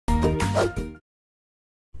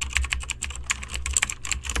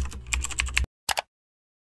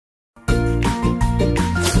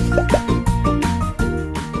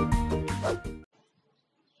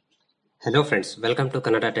Hello friends, welcome to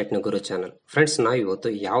Kannada ಟೆಕ್ನೋಗುರು channel. Friends, ನಾವು ಇವತ್ತು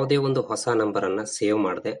ಯಾವುದೇ ಒಂದು ಹೊಸ ನಂಬರನ್ನು ಸೇವ್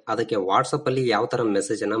ಮಾಡದೆ ಅದಕ್ಕೆ ವಾಟ್ಸಪ್ಪಲ್ಲಿ ಯಾವ ಥರ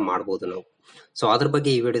ಮೆಸೇಜನ್ನು ಮಾಡ್ಬೋದು ನಾವು. ಸೊ ಅದ್ರ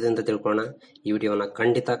ಬಗ್ಗೆ ಈ ವಿಡಿಯೋದಿಂದ ತಿಳ್ಕೊಳ್ಳೋಣ. ಈ ವಿಡಿಯೋನ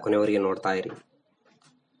ಖಂಡಿತ ಕೊನೆವರೆಗೆ ನೋಡ್ತಾ ಇರಿ.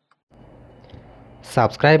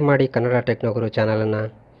 ಸಬ್ಸ್ಕ್ರೈಬ್ ಮಾಡಿ ಕನ್ನಡ ಟೆಕ್ನೋಗುರು ಚಾನಲನ್ನು.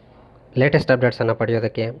 ಲೇಟೆಸ್ಟ್ ಅಪ್ಡೇಟ್ಸನ್ನು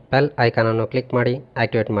ಪಡೆಯೋದಕ್ಕೆ ಬೆಲ್ ಐಕಾನನ್ನು ಕ್ಲಿಕ್ ಮಾಡಿ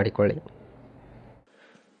ಆಕ್ಟಿವೇಟ್ ಮಾಡಿಕೊಳ್ಳಿ.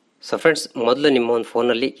 ಸೊ ಫ್ರೆಂಡ್ಸ್, ಮೊದಲು ನಿಮ್ಮ ಒಂದು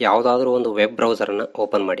ಫೋನಲ್ಲಿ ಯಾವುದಾದ್ರೂ ಒಂದು ವೆಬ್ ಬ್ರೌಸರನ್ನು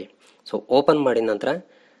ಓಪನ್ ಮಾಡಿ. ಸೊ ಓಪನ್ ಮಾಡಿದ ನಂತರ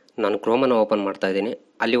ನಾನು ಕ್ರೋಮನ್ನು ಓಪನ್ ಮಾಡ್ತಾ ಇದ್ದೀನಿ.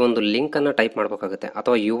 ಅಲ್ಲಿ ಒಂದು ಲಿಂಕನ್ನು ಟೈಪ್ ಮಾಡಬೇಕಾಗುತ್ತೆ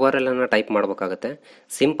ಅಥವಾ URL ಅನ್ನು ಟೈಪ್ ಮಾಡಬೇಕಾಗುತ್ತೆ.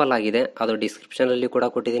 ಸಿಂಪಲ್ ಆಗಿದೆ, ಅದು ಡಿಸ್ಕ್ರಿಪ್ಷನಲ್ಲಿ ಕೂಡ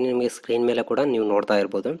ಕೊಟ್ಟಿದ್ದೀನಿ, ನಿಮಗೆ ಸ್ಕ್ರೀನ್ ಮೇಲೆ ಕೂಡ ನೀವು ನೋಡ್ತಾ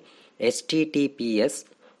ಇರ್ಬೋದು.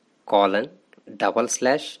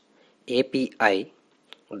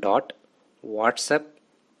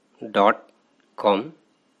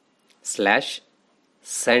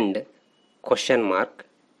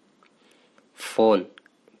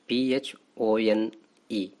 PHONE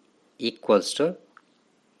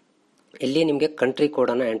ಇಲ್ಲಿ ನಿಮಗೆ ಕಂಟ್ರಿ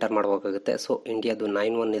ಕೋಡನ್ನು ಎಂಟರ್ ಮಾಡಬೇಕಾಗುತ್ತೆ. ಸೊ ಇಂಡಿಯಾದು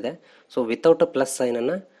 91 ಇದೆ. ಸೊ ವಿತೌಟ್ ಪ್ಲಸ್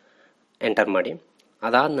ಸೈನನ್ನು ಎಂಟರ್ ಮಾಡಿ.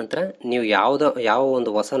 ಅದಾದ ನಂತರ ನೀವು ಯಾವ ಒಂದು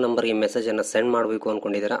ಹೊಸ ನಂಬರ್ಗೆ ಮೆಸೇಜನ್ನು ಸೆಂಡ್ ಮಾಡಬೇಕು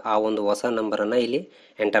ಅಂದ್ಕೊಂಡಿದ್ದೀರಾ ಆ ಒಂದು ಹೊಸ ನಂಬರನ್ನು ಇಲ್ಲಿ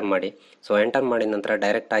ಎಂಟರ್ ಮಾಡಿ. ಸೊ ಎಂಟರ್ ಮಾಡಿದ ನಂತರ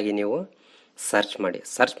ಡೈರೆಕ್ಟಾಗಿ ನೀವು ಸರ್ಚ್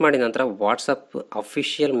ಮಾಡಿದ ನಂತರ ವಾಟ್ಸಪ್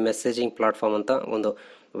ಅಫಿಷಿಯಲ್ ಮೆಸೇಜಿಂಗ್ ಪ್ಲಾಟ್ಫಾರ್ಮ್ ಅಂತ ಒಂದು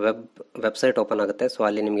ವೆಬ್ಸೈಟ್ ಓಪನ್ ಆಗುತ್ತೆ. ಸೊ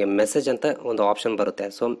ಅಲ್ಲಿ ನಿಮಗೆ ಮೆಸೇಜ್ ಅಂತ ಒಂದು ಆಪ್ಷನ್ ಬರುತ್ತೆ.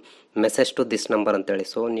 So message to this number ಅಂತೇಳಿ.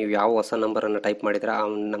 ಸೊ ನೀವು ಯಾವ ಹೊಸ ನಂಬರನ್ನು ಟೈಪ್ ಮಾಡಿದ್ರೆ ಆ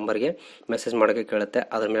ನಂಬರ್ಗೆ ಮೆಸೇಜ್ ಮಾಡೋಕ್ಕೆ ಕೇಳುತ್ತೆ.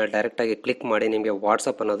 ಅದ್ರ ಮೇಲೆ ಡೈರೆಕ್ಟಾಗಿ ಕ್ಲಿಕ್ ಮಾಡಿ ನಿಮಗೆ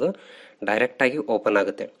ವಾಟ್ಸಪ್ ಅನ್ನೋದು ಡೈರೆಕ್ಟಾಗಿ ಓಪನ್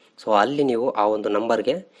ಆಗುತ್ತೆ. ಸೊ ಅಲ್ಲಿ ನೀವು ಆ ಒಂದು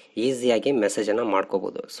ನಂಬರ್ಗೆ ಈಸಿಯಾಗಿ ಮೆಸೇಜನ್ನು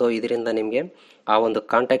ಮಾಡ್ಕೋಬೋದು. ಸೊ ಇದರಿಂದ ನಿಮಗೆ ಆ ಒಂದು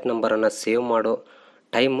ಕಾಂಟ್ಯಾಕ್ಟ್ ನಂಬರನ್ನು ಸೇವ್ ಮಾಡೋ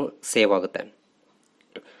ಟೈಮು ಸೇವ್ ಆಗುತ್ತೆ.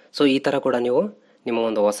 ಸೊ ಈ ಥರ ಕೂಡ ನೀವು ನಿಮ್ಮ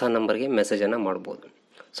ಒಂದು ಹೊಸ ನಂಬರ್ಗೆ ಮೆಸೇಜನ್ನು ಮಾಡ್ಬೋದು.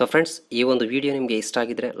 ಸೊ ಫ್ರೆಂಡ್ಸ್, ಈ ಒಂದು ವಿಡಿಯೋ ನಿಮಗೆ ಇಷ್ಟ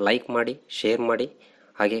ಆಗಿದ್ದರೆ ಲೈಕ್ ಮಾಡಿ, ಶೇರ್ ಮಾಡಿ,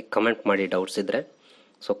 ಹಾಗೆ ಕಮೆಂಟ್ ಮಾಡಿ ಡೌಟ್ಸ್ ಇದ್ದರೆ.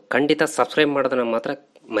 ಸೊ ಖಂಡಿತ ಸಬ್ಸ್ಕ್ರೈಬ್ ಮಾಡೋದನ್ನು ಮಾತ್ರ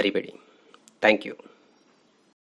ಮರಿಬೇಡಿ. Thank you.